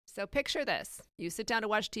So picture this. You sit down to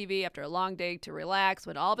watch TV after a long day to relax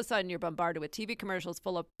when all of a sudden you're bombarded with TV commercials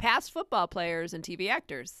full of past football players and TV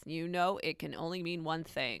actors. You know it can only mean one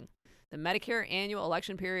thing. The Medicare annual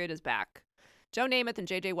election period is back. Joe Namath and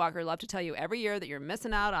J.J. Walker love to tell you every year that you're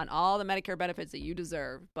missing out on all the Medicare benefits that you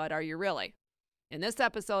deserve. But are you really? In this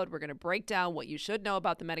episode, we're going to break down what you should know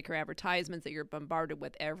about the Medicare advertisements that you're bombarded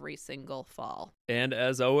with every single fall. And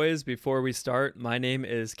as always, before we start, my name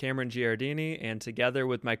is Cameron Giardini, and together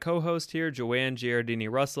with my co-host here, Joanne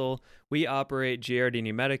Giardini-Russell, we operate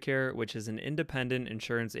Giardini Medicare, which is an independent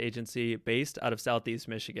insurance agency based out of Southeast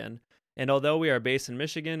Michigan. And although we are based in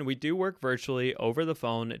Michigan, we do work virtually over the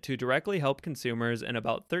phone to directly help consumers in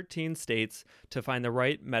about 13 states to find the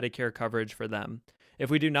right Medicare coverage for them. If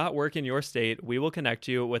we do not work in your state, we will connect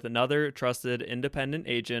you with another trusted independent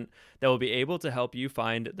agent that will be able to help you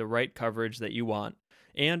find the right coverage that you want.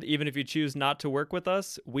 And even if you choose not to work with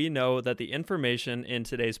us, we know that the information in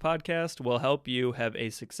today's podcast will help you have a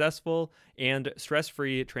successful and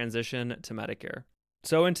stress-free transition to Medicare.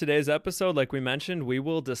 So in today's episode, like we mentioned, we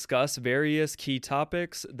will discuss various key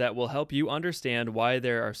topics that will help you understand why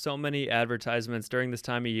there are so many advertisements during this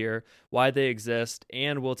time of year, why they exist,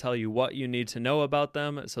 and we'll tell you what you need to know about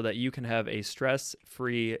them so that you can have a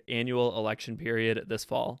stress-free annual election period this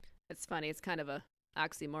fall. It's funny. It's kind of a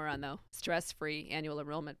oxymoron, though. Stress-free annual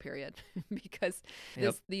enrollment period because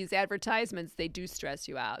these advertisements, they do stress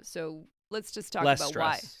you out. So let's just talk about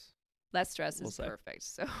why. Less stress is perfect.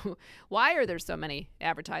 So why are there so many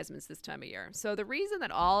advertisements this time of year? So the reason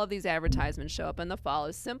that all of these advertisements show up in the fall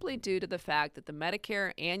is simply due to the fact that the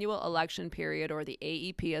Medicare annual election period, or the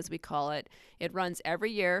AEP as we call it, it runs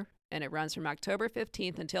every year, and it runs from October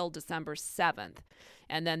 15th until December 7th.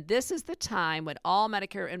 And then this is the time when all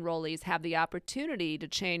Medicare enrollees have the opportunity to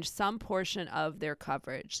change some portion of their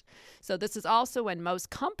coverage. So this is also when most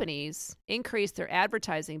companies increase their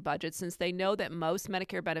advertising budget, since they know that most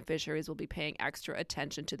Medicare beneficiaries will be paying extra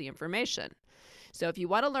attention to the information. So if you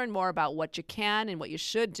want to learn more about what you can and what you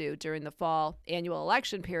should do during the fall annual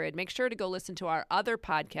election period, make sure to go listen to our other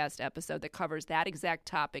podcast episode that covers that exact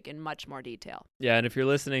topic in much more detail. Yeah, and if you're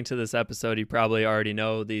listening to this episode, you probably already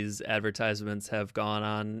know these advertisements have gone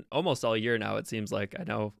on almost all year now, it seems like. I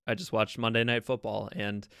know I just watched Monday Night Football,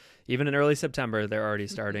 and even in early September, they're already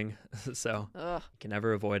starting. So you can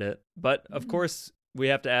never avoid it. But of course, we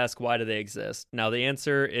have to ask, why do they exist? Now, the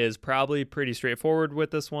answer is probably pretty straightforward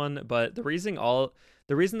with this one, but the reason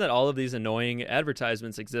that all of these annoying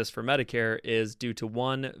advertisements exist for Medicare is due to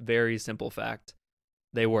one very simple fact.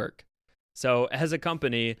 They work. So as a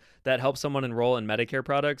company that helps someone enroll in Medicare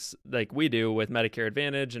products, like we do with Medicare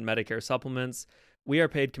Advantage and Medicare supplements, we are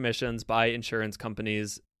paid commissions by insurance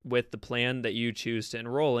companies with the plan that you choose to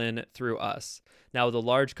enroll in through us. Now, the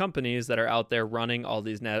large companies that are out there running all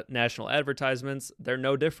these national advertisements, they're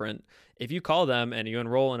no different. If you call them and you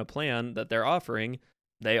enroll in a plan that they're offering,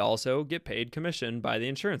 they also get paid commission by the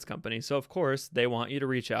insurance company. So, of course, they want you to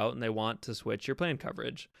reach out and they want to switch your plan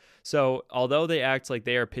coverage. So, although they act like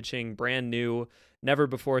they are pitching brand new, never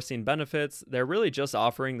before seen benefits, they're really just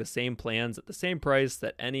offering the same plans at the same price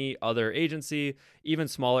that any other agency, even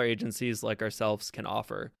smaller agencies like ourselves, can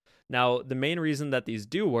offer. Now, the main reason that these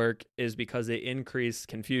do work is because they increase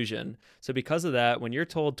confusion. So because of that, when you're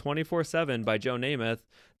told 24/7 by Joe Namath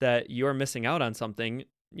that you're missing out on something,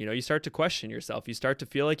 you start to question yourself. You start to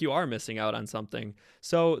feel like you are missing out on something.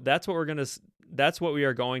 So that's what we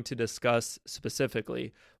are going to discuss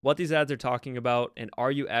specifically, what these ads are talking about, and are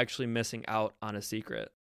you actually missing out on a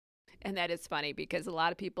secret? And that is funny because a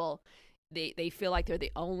lot of people, they feel like they're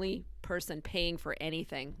the only person paying for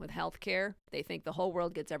anything with healthcare. They think the whole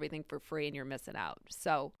world gets everything for free and you're missing out.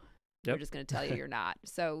 So we're just going to tell you you're not.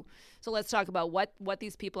 So let's talk about what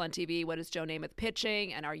these people on TV, what is Joe Namath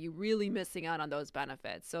pitching, and are you really missing out on those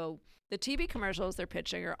benefits? So the TV commercials they're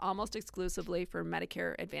pitching are almost exclusively for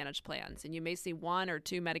Medicare Advantage plans, and you may see one or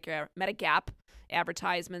two Medigap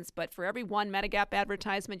advertisements, but for every one Medigap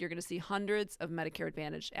advertisement, you're going to see hundreds of Medicare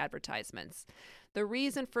Advantage advertisements. The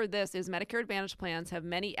reason for this is Medicare Advantage plans have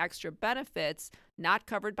many extra benefits not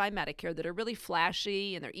covered by Medicare that are really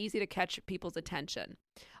flashy and they're easy to catch people's attention.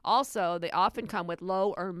 Also, they often come with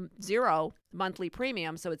low or zero monthly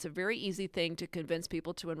premium, so it's a very easy thing to convince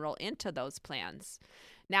people to enroll into those plans.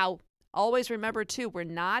 Now, always remember, too, we're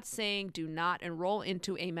not saying do not enroll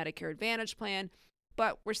into a Medicare Advantage plan,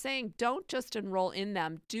 but we're saying don't just enroll in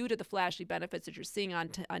them due to the flashy benefits that you're seeing on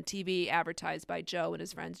TV advertised by Joe and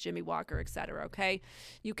his friends, Jimmy Walker, et cetera, okay?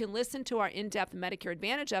 You can listen to our in-depth Medicare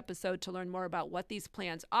Advantage episode to learn more about what these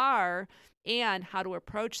plans are and how to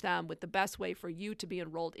approach them with the best way for you to be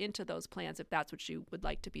enrolled into those plans if that's what you would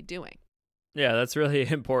like to be doing. Yeah, that's really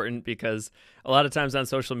important because a lot of times on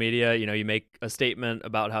social media, you make a statement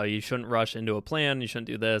about how you shouldn't rush into a plan, you shouldn't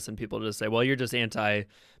do this, and people just say, well, you're just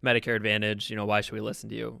anti-Medicare Advantage, why should we listen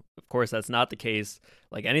to you? Of course, that's not the case.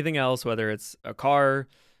 Like anything else, whether it's a car,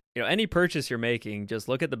 any purchase you're making, just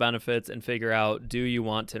look at the benefits and figure out, do you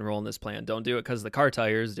want to enroll in this plan? Don't do it because the car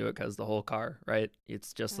tires, do it because the whole car, right?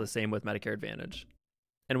 It's just the same with Medicare Advantage.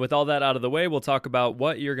 And with all that out of the way, we'll talk about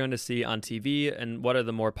what you're going to see on TV and what are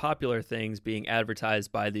the more popular things being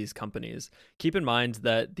advertised by these companies. Keep in mind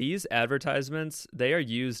that these advertisements, they are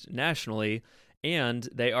used nationally and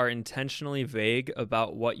they are intentionally vague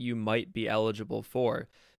about what you might be eligible for.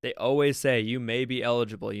 They always say you may be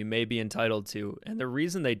eligible, you may be entitled to. And the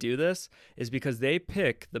reason they do this is because they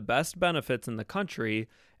pick the best benefits in the country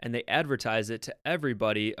and they advertise it to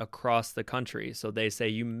everybody across the country. So they say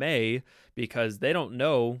you may because they don't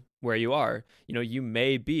know where you are. You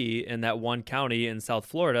may be in that one county in South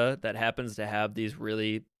Florida that happens to have these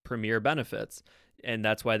really premier benefits. And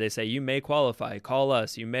that's why they say you may qualify. Call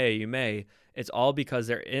us. You may. It's all because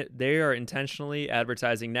they are intentionally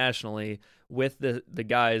advertising nationally with the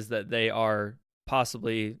guys that they are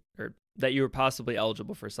possibly, or that you are possibly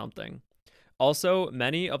eligible for something. Also,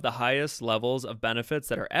 many of the highest levels of benefits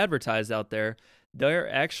that are advertised out there, they're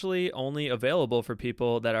actually only available for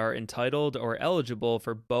people that are entitled or eligible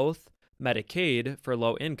for both Medicaid for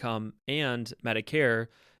low income and Medicare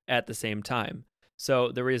at the same time.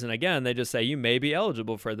 So the reason, again, they just say you may be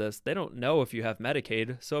eligible for this. They don't know if you have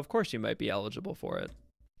Medicaid, so of course you might be eligible for it.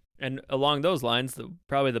 And along those lines,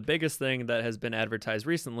 probably the biggest thing that has been advertised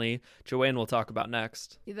recently, Joanne will talk about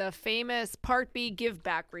next. The famous Part B give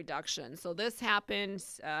back reduction. So this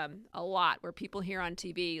happens a lot where people hear on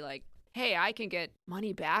TV like, hey, I can get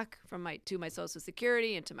money back from my Social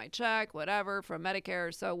Security into my check, whatever, from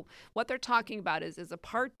Medicare. So what they're talking about is a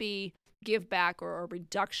Part B give back or a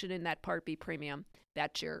reduction in that Part B premium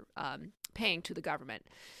that you're paying to the government.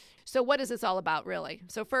 So what is this all about, really?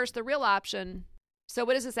 So first, the real option. So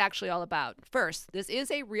what is this actually all about? First, this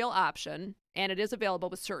is a real option, and it is available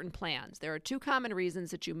with certain plans. There are two common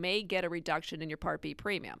reasons that you may get a reduction in your Part B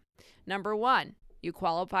premium. Number one, you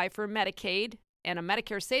qualify for Medicaid and a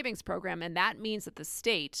Medicare savings program, and that means that the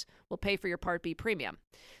state will pay for your Part B premium.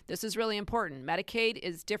 This is really important. Medicaid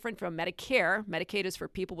is different from Medicare. Medicaid is for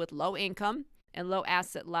people with low income and low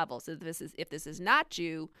asset levels. If this is not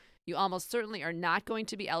you almost certainly are not going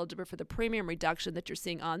to be eligible for the premium reduction that you're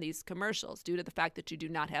seeing on these commercials due to the fact that you do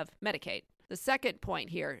not have Medicaid. The second point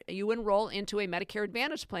here, you enroll into a Medicare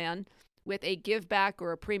Advantage plan with a give back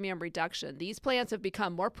or a premium reduction. These plans have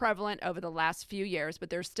become more prevalent over the last few years, but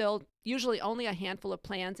there's still usually only a handful of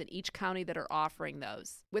plans in each county that are offering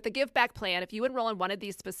those. With a give back plan, if you enroll in one of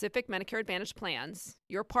these specific Medicare Advantage plans,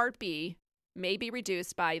 your Part B may be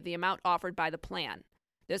reduced by the amount offered by the plan.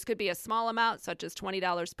 This could be a small amount, such as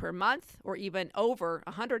 $20 per month, or even over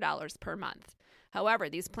 $100 per month. However,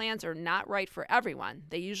 these plans are not right for everyone.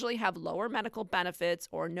 They usually have lower medical benefits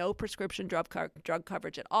or no prescription drug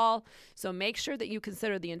coverage at all, so make sure that you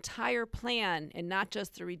consider the entire plan and not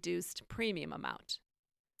just the reduced premium amount.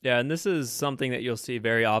 Yeah, and this is something that you'll see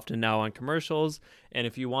very often now on commercials, and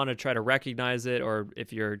if you want to try to recognize it, or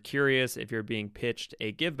if you're curious, if you're being pitched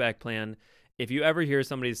a give back plan, if you ever hear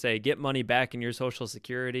somebody say, get money back in your Social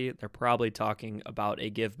Security, they're probably talking about a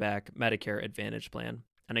give back Medicare Advantage plan.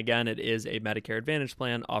 And again, it is a Medicare Advantage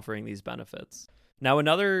plan offering these benefits. Now,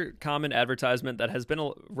 another common advertisement that has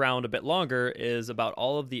been around a bit longer is about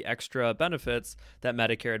all of the extra benefits that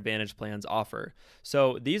Medicare Advantage plans offer.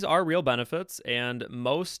 So these are real benefits, and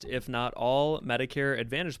most, if not all, Medicare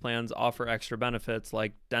Advantage plans offer extra benefits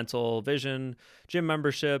like dental, vision, gym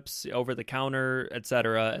memberships, over-the-counter,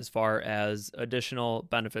 etc., as far as additional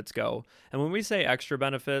benefits go. And when we say extra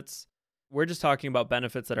benefits, we're just talking about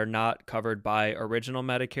benefits that are not covered by original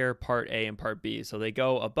Medicare Part A and Part B. So they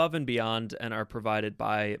go above and beyond and are provided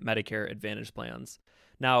by Medicare Advantage plans.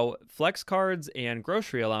 Now, flex cards and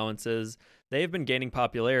grocery allowances, they've been gaining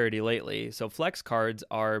popularity lately. So flex cards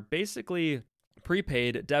are basically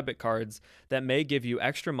prepaid debit cards that may give you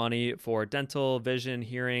extra money for dental, vision,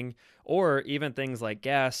 hearing, or even things like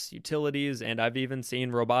gas, utilities, and I've even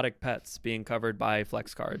seen robotic pets being covered by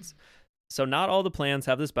flex cards. So not all the plans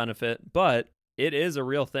have this benefit, but it is a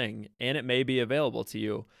real thing, and it may be available to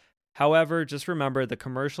you. However, just remember the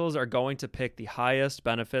commercials are going to pick the highest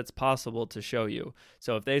benefits possible to show you.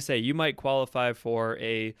 So if they say you might qualify for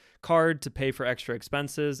a card to pay for extra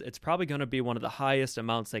expenses, it's probably going to be one of the highest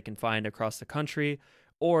amounts they can find across the country.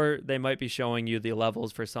 Or they might be showing you the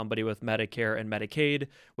levels for somebody with Medicare and Medicaid,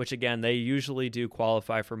 which again, they usually do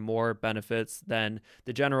qualify for more benefits than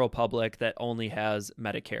the general public that only has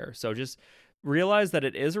Medicare. So just realize that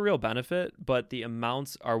it is a real benefit, but the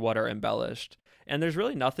amounts are what are embellished. And there's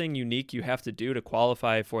really nothing unique you have to do to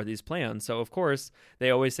qualify for these plans. So, of course, they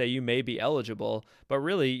always say you may be eligible, but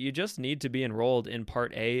really, you just need to be enrolled in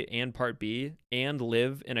Part A and Part B and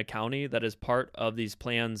live in a county that is part of these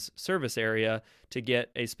plans' service area to get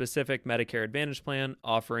a specific Medicare Advantage plan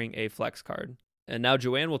offering a flex card. And now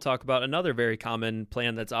Joanne will talk about another very common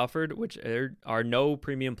plan that's offered, which are no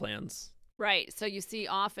premium plans. Right. So you see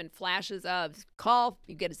often flashes of call,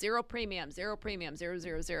 you get a zero premium, 000.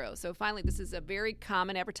 So finally, this is a very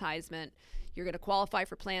common advertisement. You're going to qualify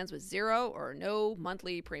for plans with zero or no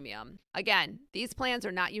monthly premium. Again, these plans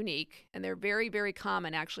are not unique, and they're very, very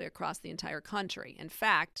common actually across the entire country. In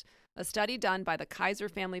fact, a study done by the Kaiser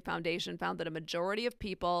Family Foundation found that a majority of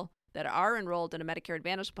people that are enrolled in a Medicare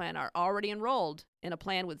Advantage plan are already enrolled in a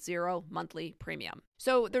plan with zero monthly premium.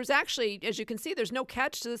 So there's actually, as you can see, there's no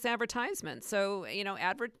catch to this advertisement. So,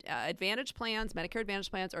 Advantage plans, Medicare Advantage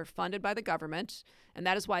plans are funded by the government, and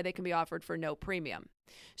that is why they can be offered for no premium.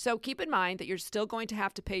 So keep in mind that you're still going to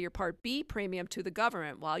have to pay your Part B premium to the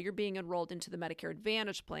government while you're being enrolled into the Medicare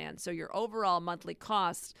Advantage plan. So your overall monthly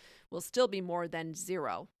cost will still be more than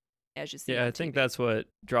zero, as you see. Yeah, I think that's what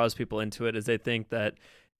draws people into it, is they think that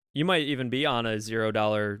you might even be on a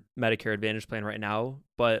 $0 Medicare Advantage plan right now,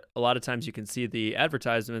 but a lot of times you can see the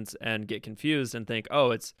advertisements and get confused and think,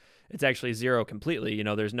 oh, it's actually zero completely.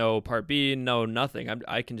 There's no Part B, no nothing.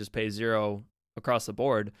 I can just pay zero across the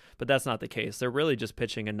board, but that's not the case. They're really just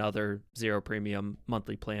pitching another zero premium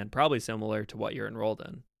monthly plan, probably similar to what you're enrolled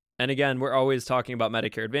in. And again, we're always talking about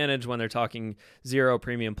Medicare Advantage when they're talking zero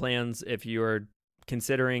premium plans. If you're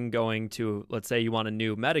considering going to, let's say you want a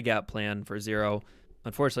new Medigap plan for zero,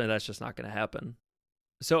 unfortunately, that's just not going to happen.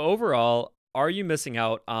 So overall, are you missing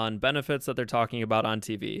out on benefits that they're talking about on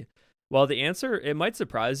TV? Well, the answer, it might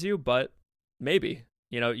surprise you, but maybe.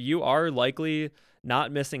 You are likely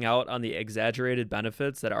not missing out on the exaggerated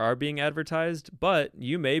benefits that are being advertised, but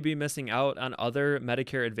you may be missing out on other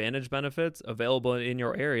Medicare Advantage benefits available in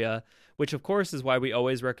your area, which of course is why we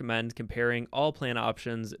always recommend comparing all plan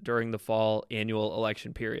options during the fall annual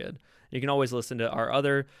election period. You can always listen to our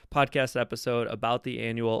other podcast episode about the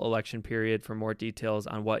annual election period for more details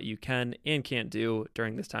on what you can and can't do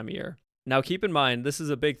during this time of year. Now, keep in mind, this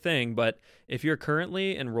is a big thing, but if you're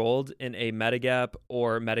currently enrolled in a Medigap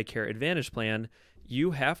or Medicare Advantage plan,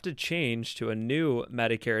 you have to change to a new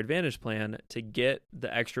Medicare Advantage plan to get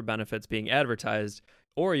the extra benefits being advertised,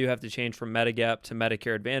 or you have to change from Medigap to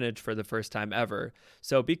Medicare Advantage for the first time ever.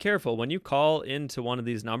 So be careful when you call into one of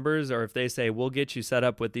these numbers, or if they say, we'll get you set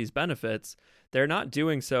up with these benefits, they're not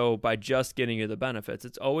doing so by just getting you the benefits.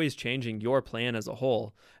 It's always changing your plan as a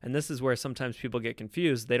whole. And this is where sometimes people get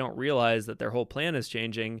confused. They don't realize that their whole plan is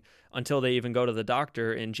changing until they even go to the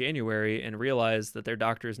doctor in January and realize that their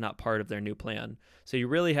doctor is not part of their new plan. So you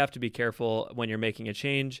really have to be careful when you're making a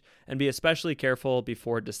change, and be especially careful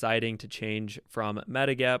before deciding to change from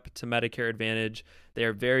Medigap to Medicare Advantage. They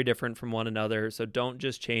are very different from one another, so don't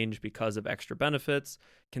just change because of extra benefits.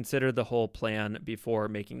 Consider the whole plan before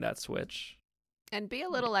making that switch. And be a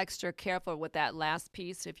little extra careful with that last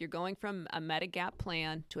piece. If you're going from a Medigap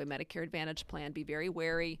plan to a Medicare Advantage plan, be very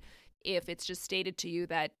wary if it's just stated to you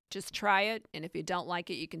that just try it, and if you don't like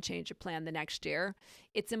it, you can change your plan the next year.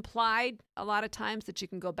 It's implied a lot of times that you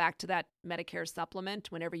can go back to that Medicare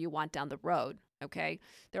supplement whenever you want down the road, okay?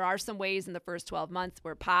 There are some ways in the first 12 months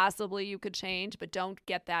where possibly you could change, but don't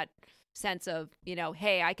get that sense of,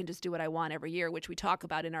 hey, I can just do what I want every year, which we talk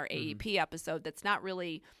about in our AEP episode. That's not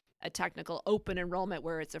really a technical open enrollment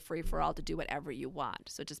where it's a free-for-all to do whatever you want.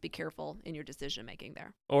 So just be careful in your decision-making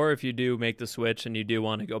there. Or if you do make the switch and you do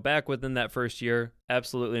want to go back within that first year,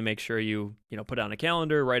 absolutely make sure you put on a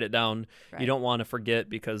calendar, write it down. Right. You don't want to forget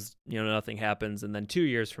because, nothing happens. And then 2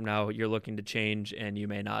 years from now, you're looking to change and you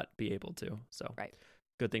may not be able to. So right.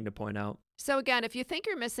 Good thing to point out. So again, if you think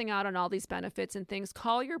you're missing out on all these benefits and things,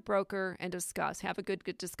 call your broker and discuss. Have a good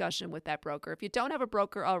discussion with that broker. If you don't have a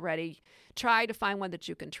broker already, try to find one that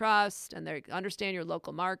you can trust and they understand your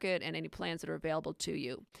local market and any plans that are available to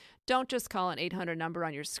you. Don't just call an 800 number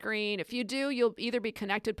on your screen. If you do, you'll either be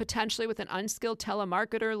connected potentially with an unskilled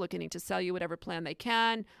telemarketer looking to sell you whatever plan they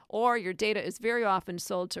can, or your data is very often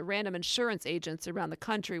sold to random insurance agents around the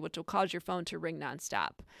country, which will cause your phone to ring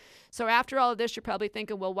nonstop. So after all of this, you're probably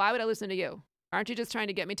thinking, well, why would I listen to you? Aren't you just trying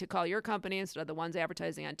to get me to call your company instead of the ones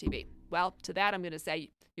advertising on TV? Well, to that, I'm going to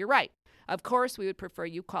say, you're right. Of course, we would prefer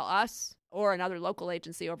you call us or another local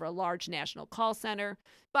agency over a large national call center,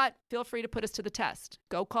 but feel free to put us to the test.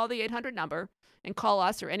 Go call the 800 number and call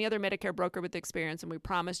us or any other Medicare broker with experience, and we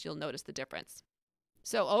promise you'll notice the difference.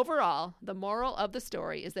 So overall, the moral of the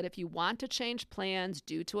story is that if you want to change plans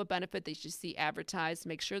due to a benefit that you see advertised,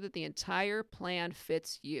 make sure that the entire plan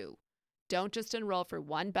fits you. Don't just enroll for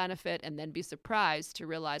one benefit and then be surprised to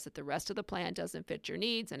realize that the rest of the plan doesn't fit your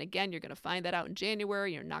needs. And again, you're going to find that out in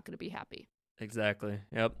January. You're not going to be happy. Exactly.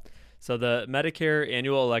 Yep. So the Medicare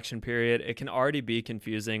annual election period, it can already be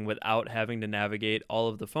confusing without having to navigate all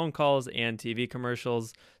of the phone calls and TV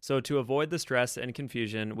commercials. So to avoid the stress and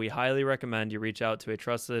confusion, we highly recommend you reach out to a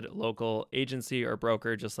trusted local agency or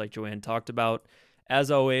broker, just like Joanne talked about.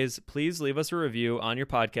 As always, please leave us a review on your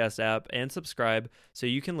podcast app and subscribe so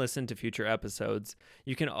you can listen to future episodes.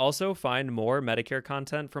 You can also find more Medicare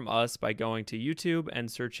content from us by going to YouTube and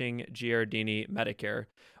searching Giardini Medicare.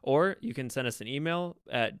 Or you can send us an email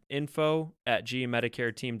at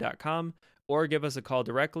info@gmedicareteam.com or give us a call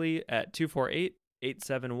directly at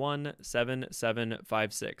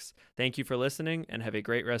 248-871-7756. Thank you for listening and have a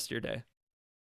great rest of your day.